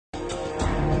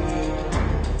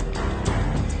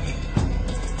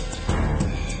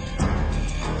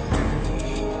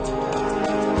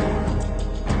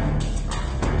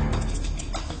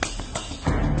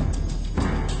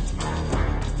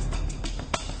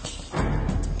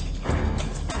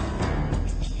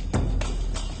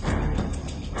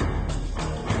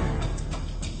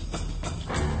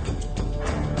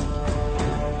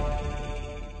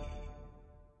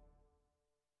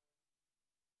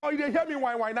they hear me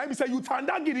wine. I say you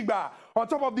tanda gidigba on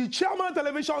top of the chairman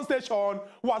television station,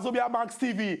 Wazobia Max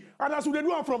TV. And as we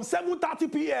do it from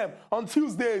 7:30 p.m. on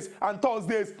Tuesdays and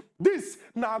Thursdays, this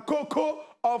na Koko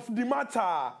of the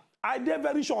matter. I dey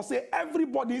very sure say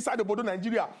everybody inside the Bodo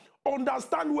Nigeria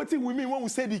understand what we mean when we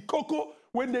say the Koko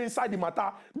when they inside the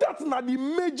matter. That's not the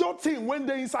major thing when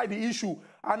they inside the issue.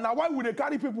 And now why would they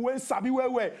carry people when sabi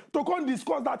where to come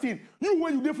discuss that thing? You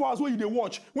when you dey for us, when you dey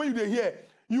watch, when you dey hear,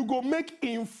 you go make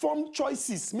informed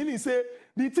choices. Meaning say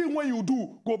the thing when you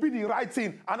do go be the right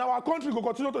thing, and our country go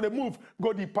continue to the move,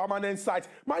 go the permanent site.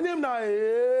 My name na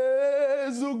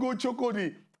Adeogun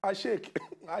Chokodi. I shake.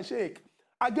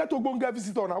 I get to go and get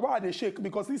visitor now. Why they shake?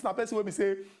 Because this na person when we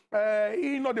say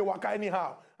he not the waka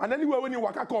anyhow. And anywhere when the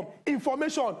waka come,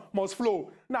 information must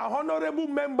flow. Now, honorable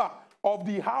member of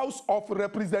the House of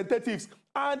Representatives.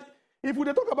 And if we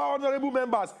talk about honorable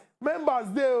members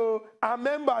there and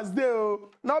members there,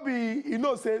 now be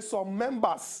say some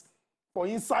members for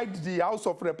inside the House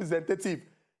of Representatives.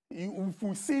 If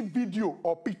we see video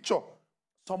or picture,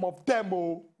 some of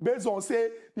them based on say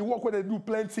the work where they do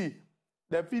plenty.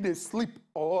 They feel they sleep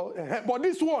but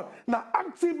this one now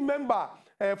active member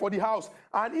for the house,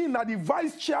 and in the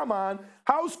vice chairman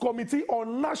House Committee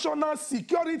on National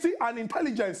Security and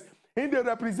Intelligence. In they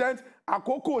represent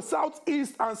Koko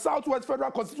Southeast and Southwest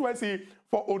Federal Constituency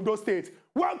for Ondo State.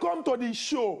 Welcome to the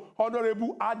show,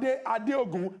 Honorable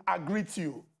Adeogun. I greet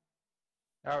you.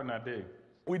 How na day?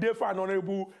 We dey for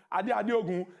Honorable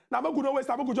Adeogun. Now we could waste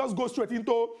time. We could just go straight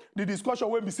into the discussion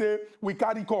when we say we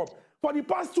carry come. For the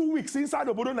past 2 weeks inside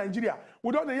the Bodo Nigeria,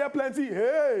 we don't hear plenty.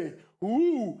 Hey,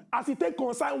 as it take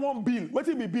concern one bill. What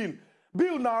it be bill?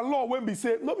 Bill now law when we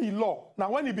say not be law. Now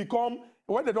when it become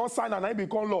when they don't sign and it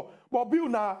become law. But bill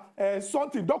now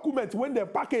something document when they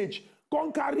package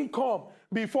can carry come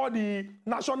before the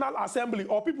National Assembly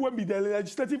or people when be the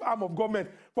legislative arm of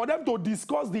government for them to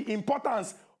discuss the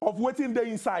importance of waiting there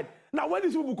inside. Now, when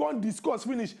these people can't discuss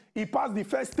finish, he passed the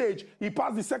first stage, he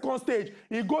passed the second stage,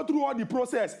 he go through all the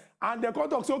process, and the court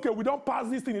talk say, okay, we don't pass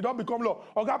this thing, it don't become law.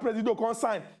 Oga President can't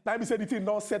sign. Now he said the thing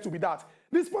not set to be that.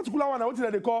 This particular one, what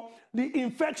they call the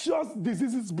Infectious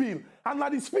Diseases Bill. And now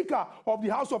the Speaker of the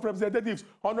House of Representatives,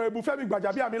 Honorable Femi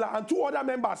Gbajabiamila, and 2 other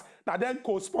members that then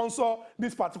co-sponsor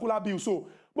this particular bill. So,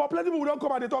 but plenty people don't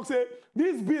come and they talk, say,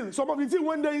 this bill, some of the things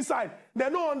when they're inside, they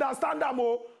don't understand them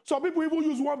all. Some people even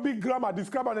use one big grammar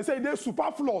describe and they say they're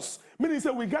superfluous. Meaning say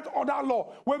we get other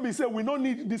law when we say we don't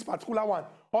need this particular one.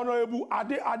 Honorable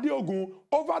Adeogun,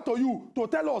 over to you to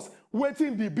tell us what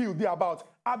in the bill they about.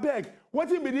 I beg, what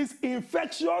in be this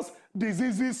Infectious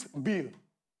Diseases Bill?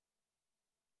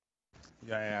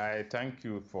 Yeah, I thank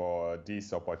you for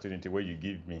this opportunity where you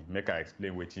give me. Make I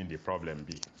explain what in the problem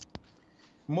be.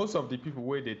 Most of the people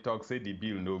where they talk say the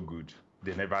bill no good,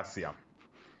 they never see them.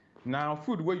 Now,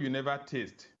 food where you never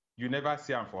taste, you never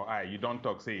see them for eye, you don't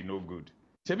talk say it no good.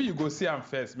 Maybe you go see them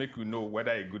first, make you know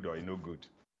whether it's good or it no good.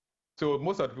 So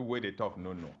most of the people where they talk,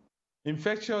 no.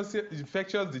 Infectious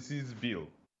disease bill.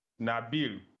 Now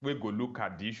bill we go look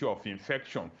at the issue of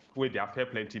infection where they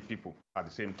affect plenty people at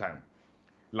the same time.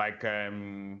 Like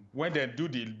when they do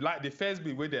the first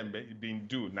bill where they been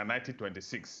do in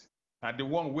 1926. And the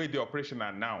one where the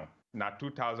operational now,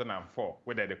 2004,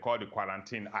 where they call the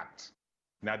Quarantine Act.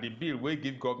 Now the bill will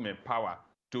give government power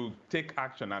to take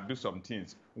action and do some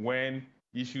things when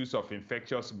issues of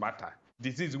infectious matter.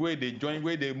 Disease where they join,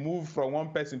 where they move from one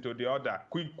person to the other,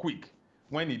 quick.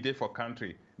 When it's there for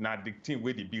country, now the thing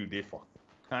where the bill there for.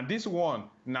 And this one,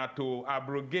 now to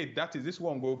abrogate, that is this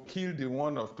one will kill the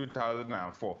one of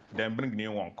 2004, then bring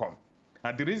new one come.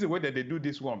 And the reason why they do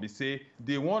this one, we say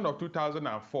the one of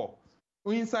 2004,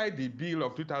 inside the bill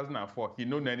of 2004, he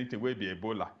don't know anything will be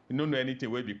Ebola. He don't know anything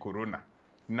will be Corona.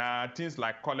 Now, things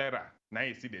like cholera, now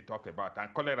you see they talk about,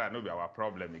 and cholera no be our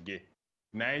problem again.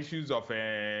 Now, issues of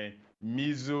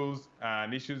measles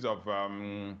and issues of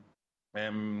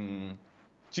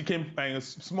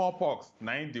smallpox,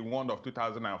 now the one of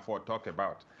 2004 talk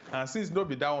about. And since no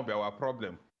be that one be our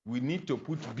problem, we need to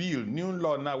put bill, new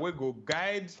law now, we go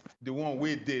guide the one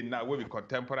way they now, where we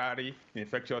contemporary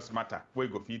infectious matter, we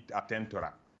go fit attend to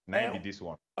that. Now be this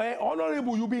one.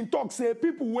 Honorable, you been talk, say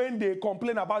people when they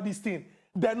complain about this thing,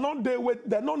 they not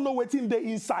know what's in the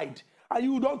inside. And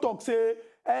you don't talk, say,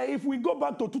 if we go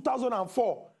back to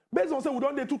 2004, based on say we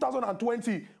don't do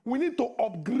 2020, we need to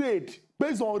upgrade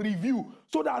based on review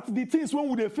so that the things when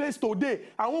we face today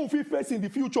and when we face in the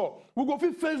future, we go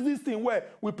face this thing where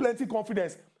with plenty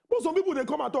confidence. But some people they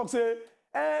come and talk, say,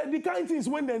 the kind of things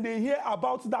when they hear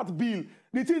about that bill,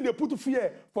 the thing they put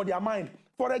fear for their mind.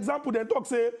 For example, they talk,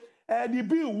 say, the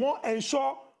bill won't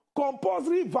ensure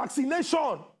compulsory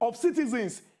vaccination of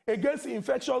citizens against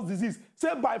infectious disease.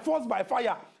 Say by force, by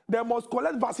fire, they must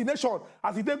collect vaccination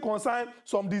as it take concern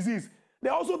some disease. They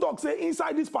also talk, say,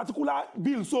 inside this particular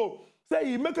bill, so, say,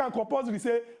 he make a compulsory,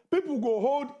 say, people go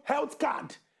hold health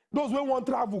card. Those who want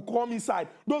travel come inside.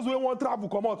 Those who want travel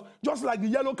come out. Just like the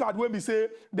yellow card when we say,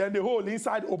 then the whole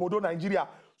inside Obodo, Nigeria.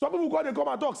 Some people come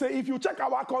and talk, say, if you check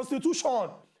our constitution,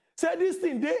 say this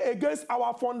thing, they against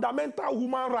our fundamental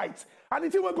human rights. And the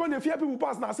thing we're going to fear people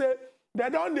pass now, say, they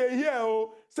don't they hear,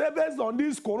 oh, say based on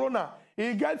this corona,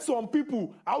 it gets some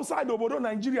people outside Obodo,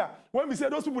 Nigeria. When we say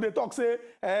those people, they talk, say,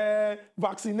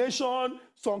 vaccination,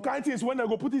 some kind of things when they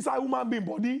go put inside human being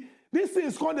body. These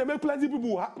things when they make plenty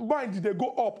people mind, they go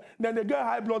up, then they get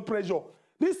high blood pressure.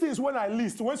 These things when I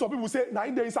list, when some people say, now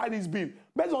they're inside this bill,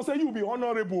 based on say you be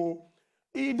honorable,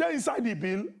 if they're inside the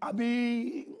bill, I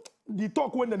be the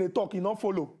talk when they talk, you not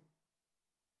follow.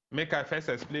 Make I first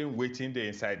explain waiting the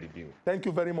inside the bill. Thank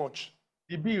you very much.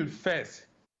 The bill first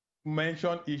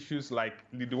mention issues like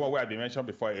the one where I've been mentioned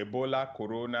before, Ebola,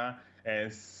 Corona,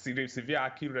 and severe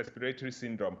acute respiratory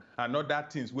syndrome, and other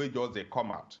things where just they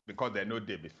come out because they're not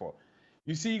there before.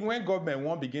 You see, when government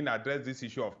won't begin to address this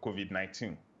issue of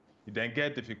COVID-19, it then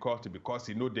get difficulty because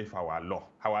it's not there for our law.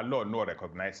 Our law no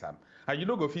recognize them. And you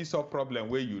don't go feel solve problem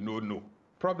where you know.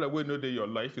 Problem where no there your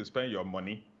law, if you spend your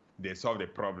money, they solve the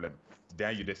problem.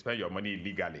 Then you spend your money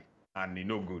illegally, and it's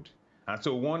no good. And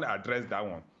so one address that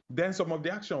one. Then some of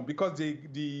the action, because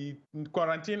the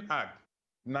Quarantine Act,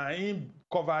 now in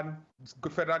covered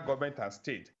federal government and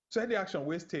state. So any action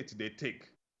where state they take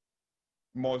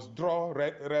must draw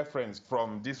reference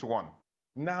from this one.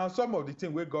 Now, some of the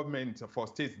things where government for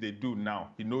states they do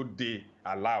now, they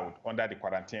allowed under the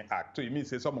Quarantine Act. So it means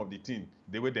say some of the things,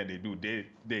 the way that they do, they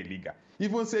illegal.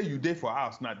 Even say you day for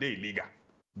house now, they illegal.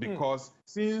 Because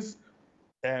since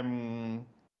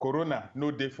Corona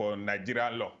no day for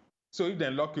Nigerian law. So if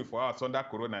they lock you for house under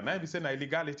Corona, now if you say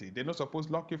illegality, they're not supposed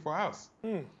to lock you for house.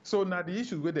 So now the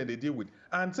issues where they deal with.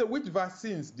 And so which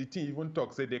vaccines the team even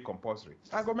talk say they compulsory?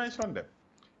 I go mention them.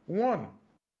 One,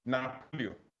 now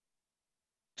polio.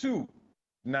 Two,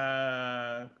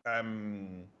 now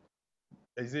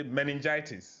is it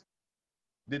meningitis?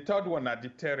 The third one, now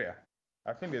diphtheria.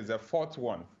 I think there's a fourth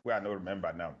one where I don't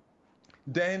remember now.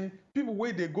 Then people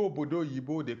where they go Bodo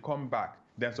Yibo, they come back,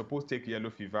 they're supposed to take yellow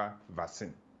fever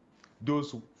vaccine.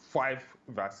 Those 5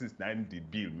 vaccines now in the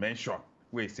bill mentioned,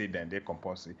 where say then they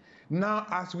compulsory. Now,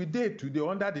 as we did today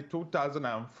under the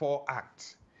 2004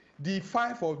 Act, the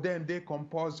 5 of them they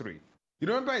compulsory. You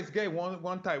remember it's getting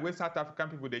one time where South African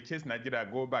people they chase Nigeria,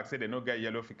 go back, say they don't get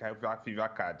yellow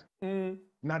fever card.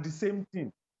 Now the same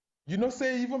thing. You know,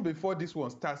 say even before this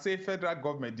one start, say federal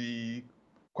government, the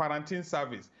quarantine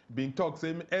service, been talk,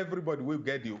 say everybody will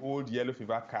get the old yellow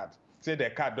fever card. Say their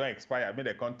card don't expire,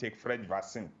 maybe they can't take fresh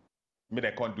vaccine. Maybe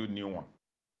they can't do new one.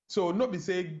 So no be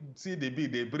say, see the bill,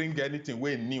 they bring anything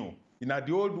way new. You know,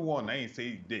 the old one, I ain't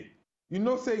say they. You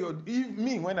know, say,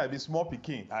 me, when I be small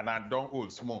picking, and I don't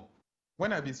old small.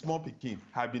 When I be small picking,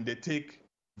 have been they take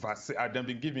vaccine, I've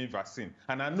been giving vaccine.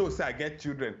 And I know, say, I get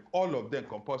children, all of them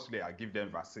compulsorily, I give them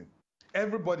vaccine.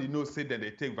 Everybody knows, say, that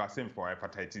they take vaccine for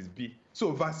hepatitis B.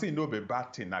 So vaccine no be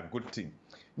bad thing, a good thing.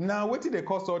 Now, what did they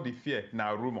cause all the fear?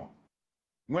 Now, rumor.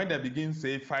 When they begin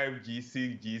say 5G,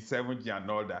 6G, 7G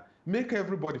and all that, make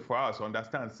everybody for us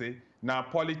understand, say, now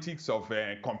politics of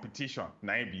competition,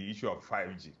 now the issue of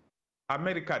 5G.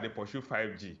 America, they pursue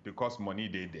 5G because money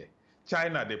they there.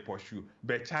 China, they pursue,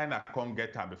 but China can't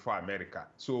get them before America.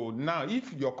 So now,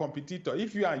 if your competitor,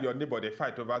 if you and your neighbor, they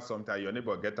fight over something, your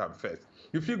neighbor get them first.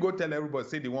 If you go tell everybody,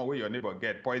 say the one where your neighbor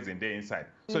get poison there inside,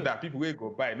 so that people will go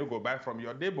buy, no go buy from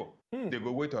your neighbor. They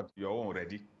go wait until your own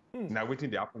ready. Now, waiting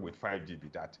they happen with 5G be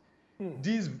that.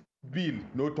 This bill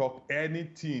no talk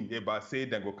anything about say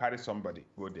they go carry somebody,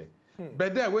 go there.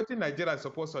 But then waiting Nigeria is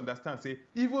supposed to understand, say,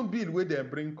 even bill where they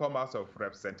bring come out of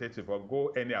representative or go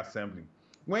any assembly.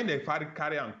 When they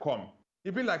carry and come,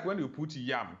 it be like when you put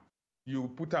yam,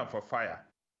 you put them for fire.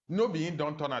 No being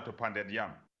don't turn out to pounded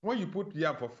yam. When you put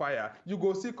yam for fire, you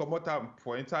go see come out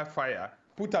for inside fire,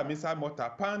 put them inside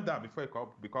mortar, pound them before it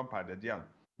become pounded yam.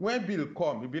 When bill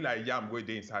come, it be like yam where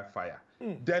they inside fire.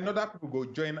 Then other people go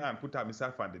join and put them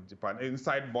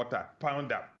inside mortar, pound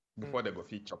them before they go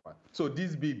feed chopper. So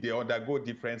this bill, they undergo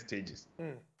different stages.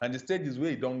 And the stages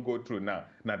where you don't go through now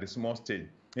the small stage.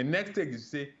 The next stage is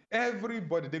say,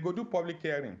 everybody, they go do public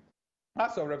hearing.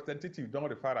 House of Representatives don't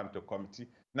refer them to committee.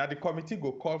 Now the committee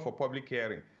go call for public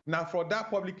hearing. Now for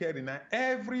that public hearing, now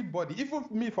everybody, even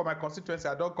me for my constituency,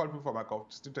 I don't call people for my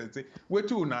constituency, wait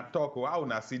till una talk or how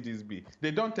una see this bill.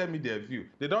 They don't tell me their view.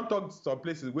 They don't talk some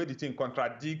places where the thing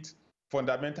contradict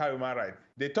fundamental human rights.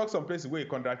 They talk some places where it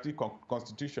contradict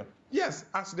constitution. Yes,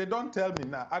 as they don't tell me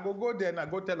now, I go there and I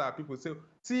go tell our people, say,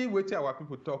 see what our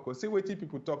people talk, or see what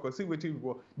people talk, or see what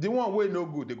people. The one way no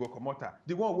good, they go come out.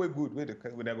 The one way good, where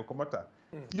they go come out.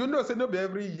 You know, say no be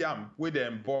every yam where they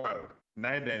boil.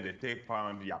 Now then they take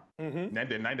pound yam. Then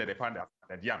they pound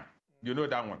that yam. You know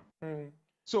that one.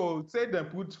 So say they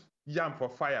put yam for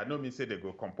fire. No mean say they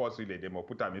go compulsory. They will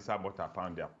put them inside butter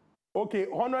pound yam. Okay,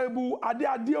 Honorable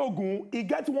Adeogun, he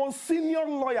get one senior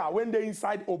lawyer when they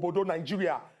inside Obodo,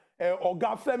 Nigeria.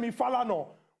 Oga Femi Falana.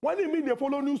 When he mean they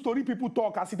follow news story, people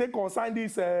talk as they concern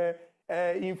this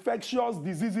infectious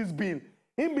diseases bill.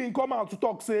 Him being come out to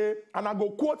talk, say, and I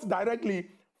go quote directly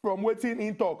from waiting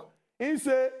in talk. He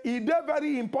say, it is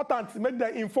very important to make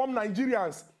them inform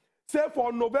Nigerians. Say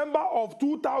for November of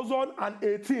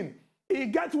 2018, he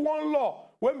get one law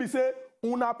when we say,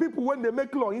 una people when they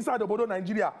make law inside Obodo,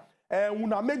 Nigeria,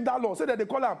 una make that law, say that they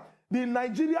call them the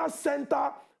Nigeria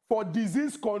Center for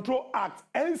Disease Control Act,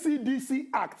 NCDC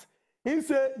Act. He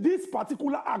say this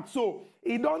particular act, so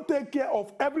it don't take care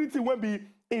of everything when be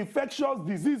infectious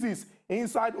diseases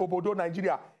inside Obodo,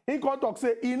 Nigeria. He can talk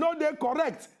say, he know they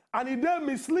correct, and he they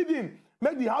misleading.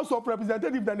 Make the House of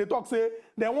Representatives, then they talk say,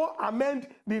 they won't amend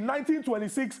the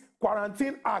 1926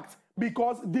 Quarantine Act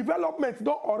because development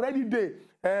don't already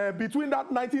there between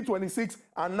that 1926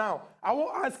 and now. I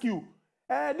won't ask you,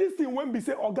 this thing when be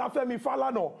say Oga Femi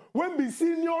Falana, when be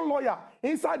senior lawyer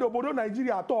inside Obodo,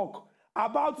 Nigeria talk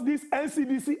about this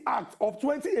NCDC Act of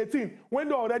 2018 when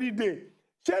they already there.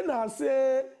 Chena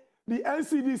say the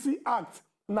NCDC Act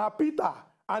na Peter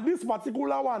and this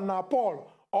particular one na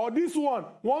Paul, or this one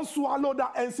won't swallow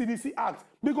that NCDC Act.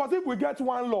 Because if we get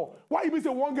one law, why if we say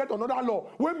one get another law?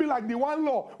 When be like the one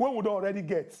law when we already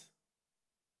get?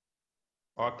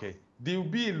 Okay. The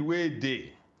bill where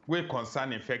they will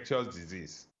concern infectious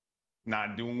disease.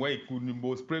 Now the way the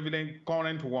most prevalent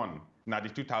current one, now the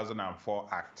 2004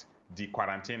 Act, the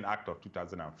Quarantine Act of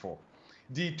 2004.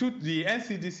 The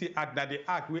NCDC Act, that the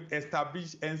act will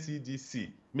establish NCDC,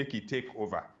 make it take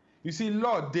over. You see,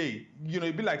 law day,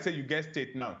 it be like say you get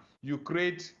state now, you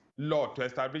create law to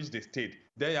establish the state.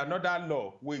 Then another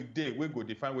law we go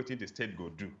define what the state go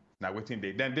do. Now waiting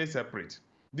then they separate.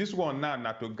 This one now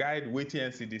to guide what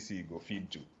NCDC go feed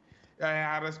do.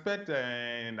 I respect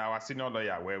our senior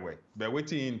lawyer well, but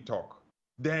waiting in talk.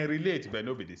 They relate, but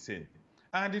not be the same.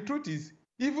 And the truth is,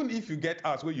 even if you get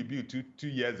house where you built two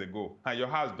years ago and your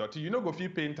house dirty, you no go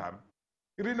fit paint am.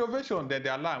 Renovation, then they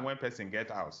allow when person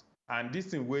get house. And this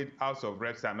thing where House of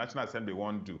Reps and National Assembly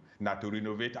won't do, not to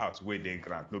renovate house where they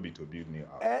grant, no be to build new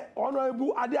house.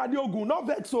 Honorable Adeogun, not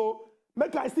vex so.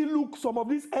 Make I still look some of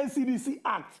this NCDC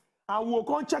Act and we'll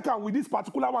come check out with this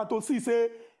particular one to see,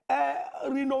 say,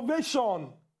 renovation.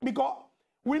 Because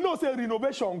we know say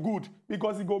renovation good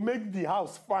because it go make the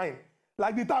house fine.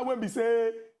 Like the time when we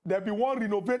say, there be one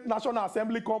renovate National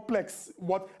Assembly complex.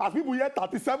 But as people hear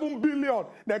 37 billion,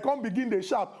 they come begin they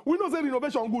shout. We know say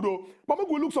renovation good though. But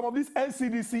we look some of this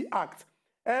NCDC Act.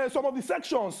 Some of the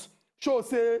sections show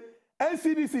say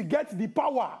NCDC gets the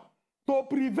power to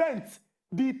prevent,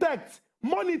 detect,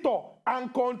 monitor,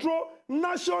 and control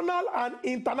national and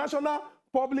international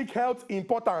public health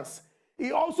importance.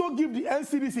 It also gives the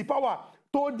NCDC power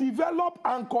to develop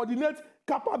and coordinate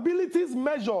capabilities,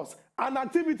 measures, and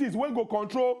activities when go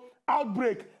control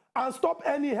outbreak and stop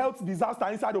any health disaster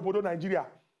inside Obodo, Nigeria.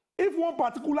 If one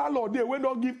particular law there when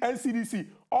don't give NCDC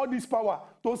all this power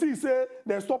to see say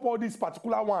they stop all this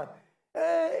particular one,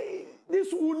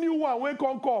 this new one when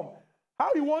come,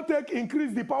 how you want to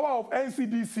increase the power of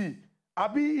NCDC?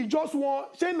 Abi he just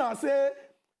want Shena say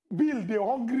bill the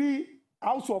hungry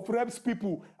House of Reps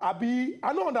people. Abi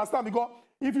I don't understand because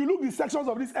if you look the sections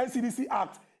of this NCDC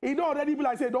Act, it don't already be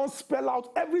like say don't spell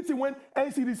out everything when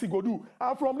NCDC go do.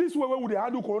 And from this way when we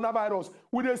handle coronavirus,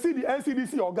 we they see the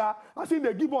NCDC oga, I think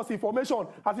they give us information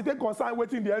as it take concern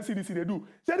waiting the NCDC they do.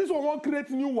 Say this one won't create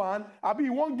new one, Abi he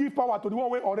won't give power to the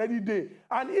one way already there.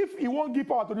 And if he won't give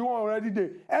power to the one already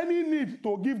there, any need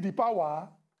to give the power.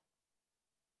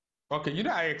 Okay,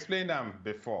 I explained them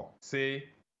before. Say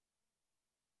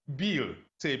bill,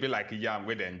 say be like a yam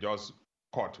where then just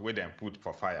cut, where then put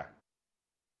for fire.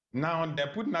 Now they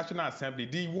put National Assembly,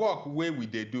 the work where we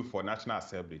they do for National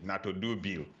Assembly, not to do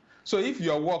bill. So if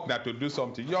your work not to do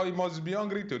something, you must be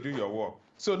hungry to do your work.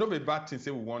 So no be bad thing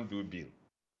say we won't do bill.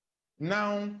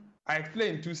 Now I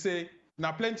explain to say,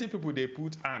 now plenty people they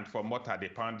put hand for mortar, they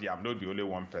pound yam, not the only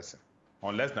one person.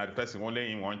 Unless now the person only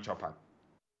in one chopper.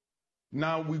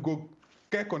 Now we go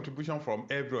get contribution from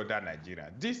every other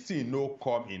Nigerian. This thing no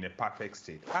come in a perfect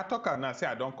state. I talk and now say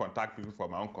I don't contact people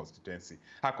from my own constituency.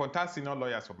 I contact senior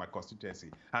lawyers from my constituency,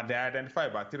 and they identify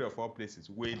about 3 or 4 places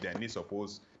where they're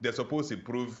supposed to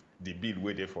improve the bill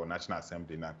where they for National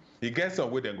Assembly now. It gets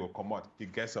some way they go come out.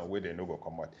 It gets some way they no go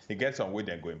come out. It gets some way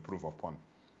they go improve upon.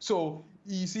 So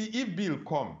you see, if bill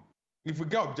come, if we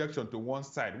get objection to one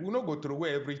side, we'll not go through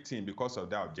away everything because of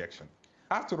that objection.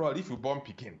 After all, if you born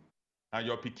Peking, and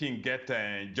your pikin get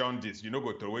jaundice, you no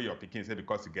go throw away your pikin say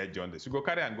because you get jaundice. You go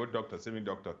carry and go doctor, saving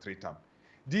doctor, treat am.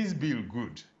 This bill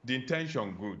good, the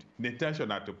intention good. The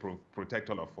intention are to protect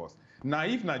all of us. Now,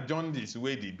 if na jaundice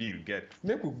way the bill get,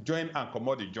 make we join and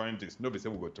comot the jaundice. No be say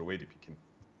we go throw away the pikin.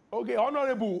 Okay,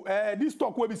 Honorable, this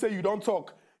talk where we say you don't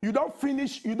talk, you don't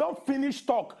finish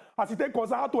talk as it take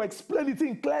us how to explain the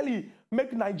thing clearly,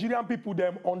 make Nigerian people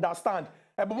them understand.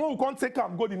 But when we can't take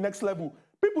them, go the next level.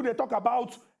 People they talk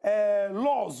about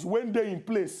laws when they're in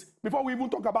place. Before we even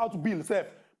talk about bills,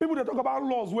 people they talk about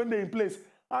laws when they're in place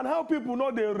and how people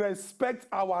know they respect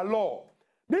our law.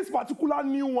 This particular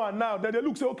new one now, that they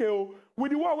look say, okay, oh,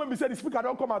 with the one when we say the speaker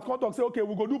don't come out, come talk, say, okay,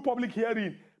 we go do public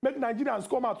hearing, make Nigerians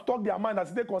come out to talk their mind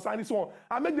as they concern this one,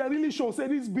 and make them really show, say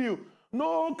this bill,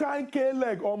 no kind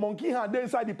K-leg or monkey hand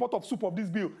inside the pot of soup of this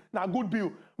bill, now good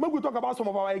bill. Make we talk about some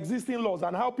of our existing laws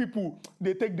and how people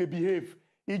they behave.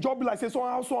 It just be like say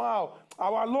somehow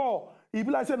our law it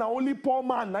be like say now only poor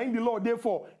man now in the law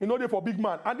therefore you know for big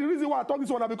man. And the reason why I talk this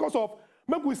one is because of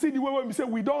make we see the way when we say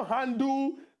we don't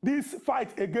handle this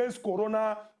fight against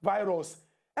coronavirus.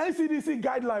 NCDC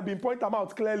guideline been point them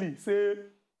out clearly say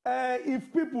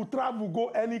if people travel go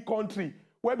any country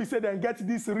where we say they get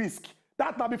this risk,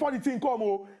 that now before the thing come,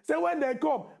 oh, say when they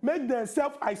come make them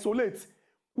self-isolate.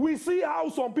 We see how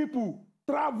some people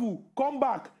travel come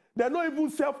back. They don't even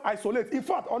self-isolate. In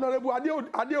fact, Honorable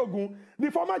Adeogun,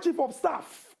 the former chief of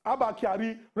staff, Abba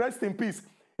Kyari, rest in peace,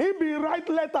 he be write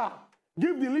letter,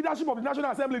 give the leadership of the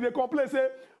National Assembly, they complain, say,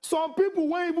 some people,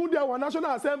 when even there were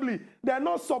National Assembly, they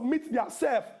not submit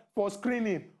themselves for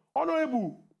screening.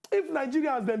 Honorable, if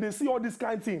Nigerians, then they see all this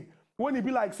kind of thing, when it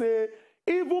be like, say,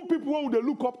 even people who they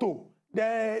look up to,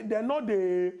 they not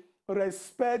they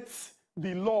respect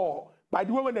the law by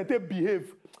the way when they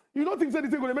behave. You don't think say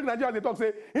this thing going to make Nigerians they talk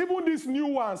say even this new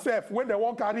one self when they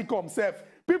won't carry come self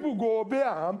people go obey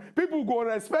them, people go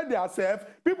respect their self,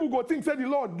 people go think say the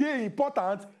law they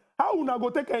important. How una go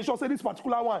take ensure say this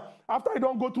particular one after you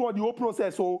don't go through all the whole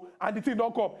process so and the thing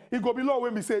don't come it go be law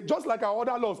when we say just like our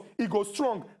other laws it goes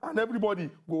strong and everybody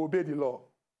go obey the law.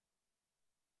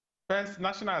 First,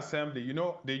 National Assembly, you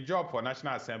know, the job for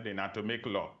National Assembly now to make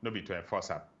law, not be to enforce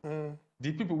them.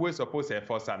 The people who are supposed to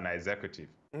enforce them are executive.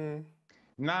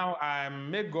 Now,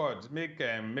 may God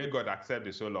accept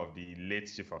the soul of the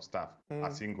late chief of staff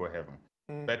as he go heaven.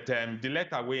 But the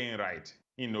letter we ain't right,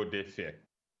 they fair.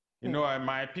 You know,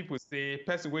 my people say,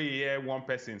 person where you hear one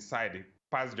person side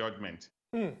pass judgment,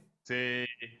 say,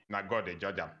 na God they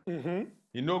judge them.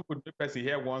 You know, good person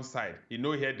hear one side, you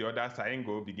know, hear the other side, and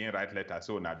go begin write letter,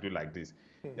 so now do like this.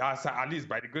 At least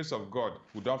by the grace of God,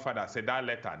 we don't find that say that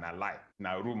letter na lie,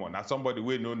 na rumor, na somebody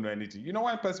we don't know anything. You know,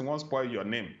 one person won't spoil your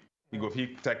name, you go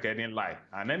take any lie,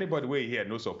 and anybody way here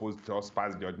no supposed to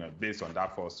pass judgment based on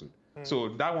that falsehood. So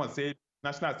that one say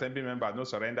National Assembly members no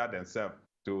surrender themselves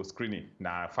to screening,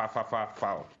 na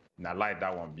foul, na lie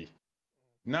that one be.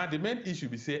 Now the main issue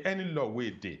be say any law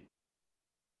way they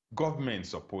government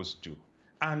supposed to.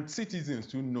 And citizens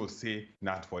to know, say,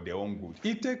 not for their own good.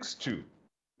 It takes two.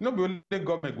 Not only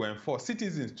government go enforce,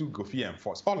 citizens to go fear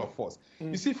enforce, all of us.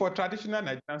 You see, for traditional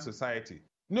Nigerian society,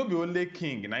 no be only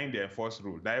king in the enforce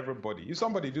rule, that everybody. If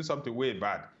somebody do something way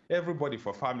bad, everybody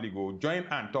for family go join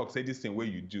and talk, say this thing where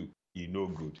you do, you no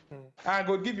good. I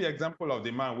go give you example of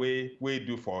the man where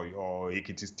do for your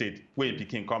Ekiti State, where the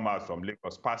king come out from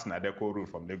Lagos, pass Nadeko rule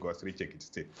from Lagos, reach Ekiti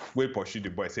State, where pursue the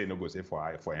boy, say no go say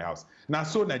for a house. Now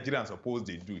so Nigerians suppose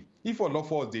they do. If all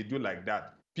of us they do like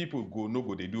that, people go no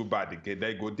go they do bad,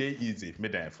 they go they easy,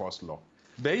 make them enforce law.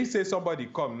 But if say somebody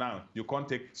come now, you can't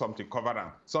take something cover them.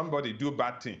 Somebody do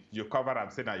bad thing, you cover them,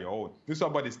 say that your own. If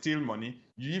somebody steal money,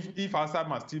 if outside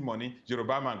man steal money,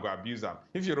 Yoruba man go abuse them.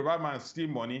 If Yoruba man steal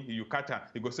money, you catch him,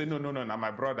 you go say no, now my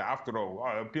brother. After all,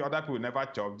 other people never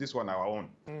chop. This one our own.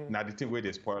 Now the thing where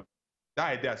they spoil.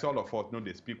 That idea, so all of us know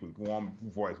they speak with one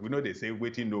voice. We know they say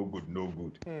waiting no good, no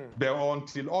good. But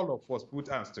until all of us put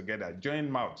hands together,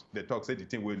 join mouth, they talk, say the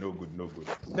thing we no good, no good.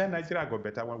 Then Nigeria go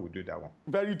better when we do that one.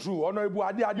 Very true. Honorable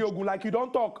Adeogun, like you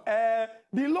don't talk.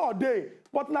 the law dey,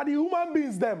 but na the human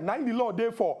beings them, na the law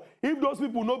dey for. If those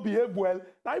people no behave well,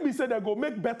 na me say they go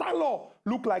make better law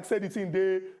look like say the thing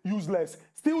dey useless.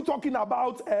 Still talking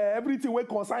about everything wey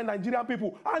concern Nigerian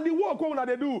people and the work wey una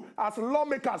dey do as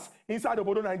lawmakers inside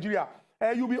Obodo Nigeria.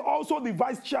 You be also the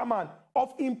vice chairman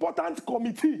of important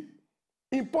committee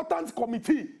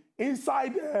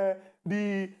inside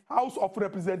the House of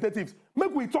Representatives.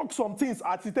 Make we talk some things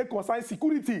as it concern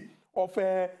security of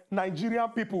Nigerian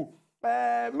people.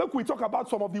 Make we talk about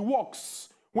some of the works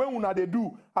when una dey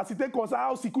do as it concern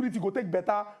how security go take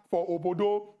better for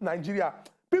Obodo Nigeria.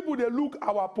 People they look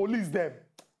our police them.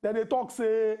 Then they talk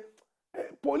say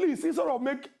police instead of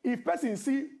make if person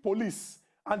see police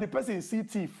and the person see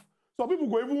thief. Some people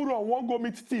go even run one go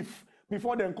meet thief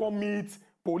before they come meet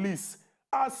police.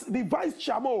 As the vice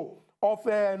chairman of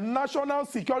National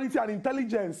Security and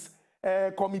Intelligence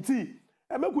Committee,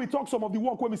 and make we talk some of the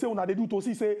work when we say una they do to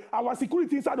see say our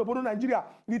security inside Obodo Nigeria,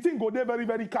 the thing go there very,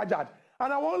 very casual.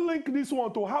 And I want to link this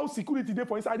one to how security there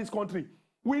for inside this country.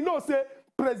 We know say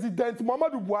President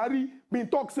Muhammadu Buhari been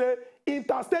talk say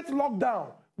interstate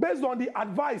lockdown based on the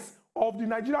advice of the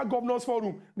Nigeria Governors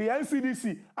Forum, the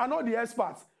NCDC, and all the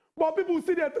experts. But people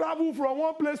see they travel from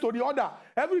one place to the other.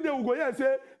 Every day we go here and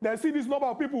say, they see this number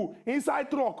of people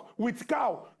inside truck with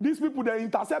cow. These people, they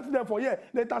intercept them for here.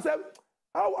 They intercept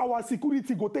how our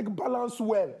security go take balance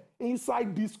well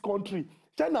inside this country.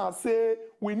 China say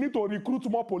we need to recruit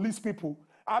more police people.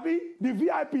 Abi, the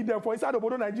VIP them for inside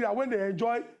Obodo Nigeria, when they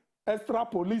enjoy extra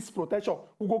police protection,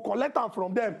 we go collect them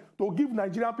from them to give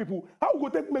Nigerian people. How we go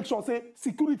take make sure say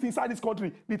security inside this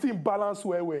country, the thing balance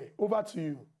well. Over to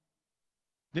you.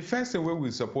 The first thing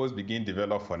we suppose begin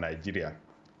develop for Nigeria,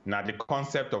 now the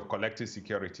concept of collective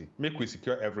security, make we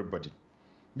secure everybody.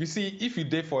 You see, if you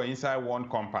dey for inside one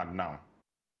compound now,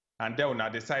 and then una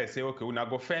decide say, okay, una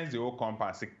go fence the whole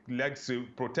compound, let's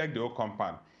protect the whole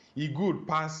compound. It good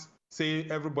pass, say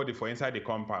everybody for inside the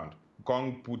compound,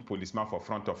 come put policeman for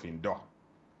front of him door.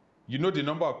 You know the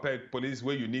number of police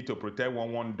where you need to protect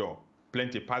one door,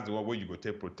 plenty pass the one where you go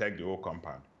take protect the whole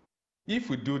compound.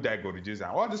 If we do that, go reduce. And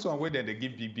all this one where then they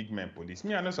give big men police.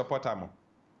 Me, I no support them.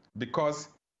 Because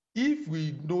if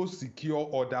we no secure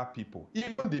other people,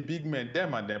 even the big men,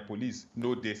 them and their police,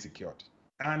 no they secured.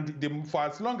 And for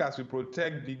as long as we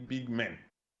protect big men,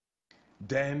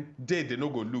 then they no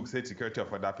go look, say security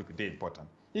of other people, they're important.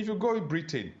 If you go in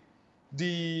Britain,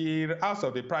 the house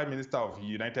of the Prime Minister of the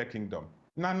United Kingdom,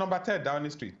 now number 10 down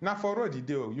the street, now for road,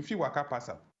 you feel waka pass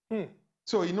up.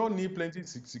 So you don't need plenty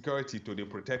security to the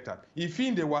protector. If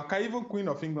in the waka, even Queen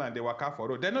of England, they waka for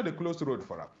road, they're not the close road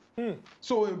for her.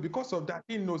 So because of that,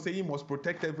 he knows say he must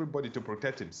protect everybody to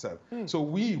protect himself. So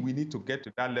we need to get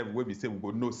to that level where we say we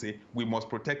go know say we must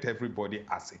protect everybody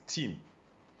as a team.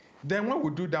 Then when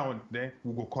we do that one, then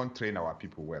we go come train our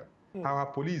people well. Our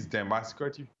police, them, our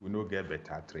security will not get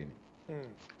better training.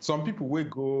 Some people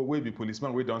will be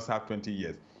policemen, we don't serve 20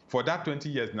 years. For that 20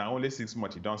 years, now only 6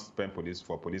 months you don't spend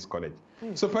for police college.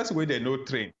 So first way they no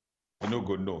train, you no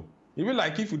go know. Even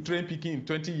like if you train Pikin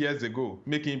 20 years ago,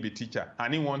 make him be teacher,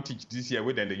 and he won't teach this year,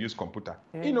 where then they use computer.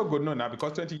 He no go know now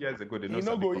because 20 years ago they know.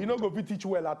 You no go fit teach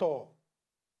well at all.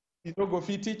 You no go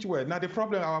fit teach well. Now the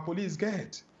problem our police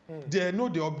get, they know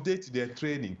they update their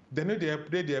training, they know they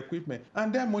update their equipment,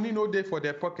 and their money no day for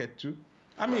their pocket too.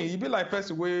 I mean, it be like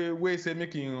person way say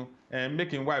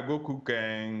making wife go cook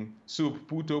soup,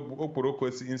 put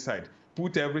okporoko inside,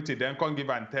 put everything, then come give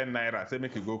am 10 naira, say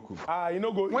make you go cook. You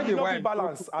no go, when you no be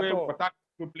balance at all.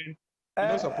 Complain, you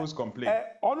no suppose complain.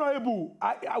 Honorable,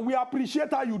 we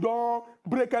appreciate how you don't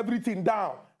break everything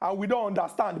down, and we don't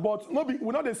understand. But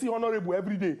we not see honorable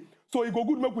every day. So it go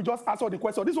good make we just answer the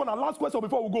question. This one, our last question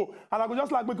before we go, and I go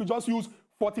just like make we just use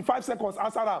 45 seconds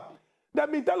answer that. They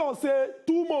mean tell us say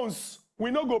 2 months. We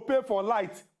no go pay for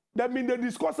light. That mean they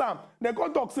discuss them. They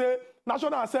come talk say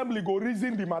National Assembly go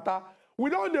reason the matter. We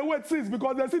don't they wait since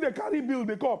because they see the carry bill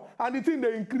they come and the thing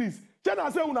they increase.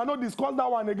 China say una no discuss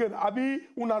that one again. Abi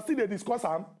una still they discuss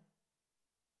them.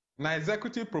 Now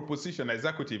executive proposition,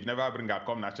 executive never bring a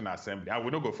come National Assembly. And we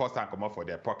no go first and come up for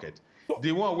their pocket. So,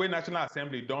 the one where National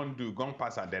Assembly don't do, gone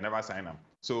pass and they never sign them.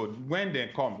 So when they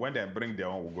come, when they bring their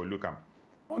own, we go look them.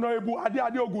 Honorable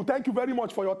Adeogun, thank you very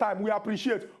much for your time. We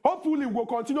appreciate. Hopefully, we'll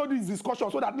continue this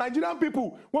discussion so that Nigerian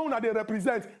people, when they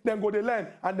represent, then go they learn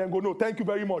and then go know. Thank you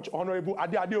very much, Honorable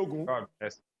Adeogun. God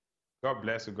bless. God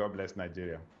bless you. God bless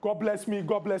Nigeria. God bless me.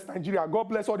 God bless Nigeria. God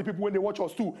bless all the people when they watch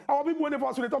us too. Our people when they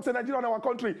watch us, they talk to Nigeria and our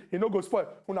country. You know, go spoil.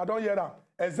 When I don't hear that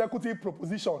executive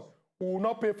proposition, we will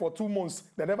not pay for 2 months.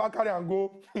 They never carry and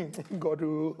go. God,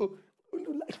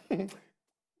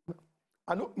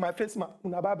 I know my face, I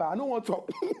don't want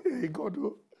to. God,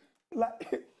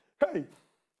 like, hey.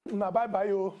 Now bye bye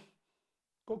yo.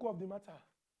 Koko of the matter.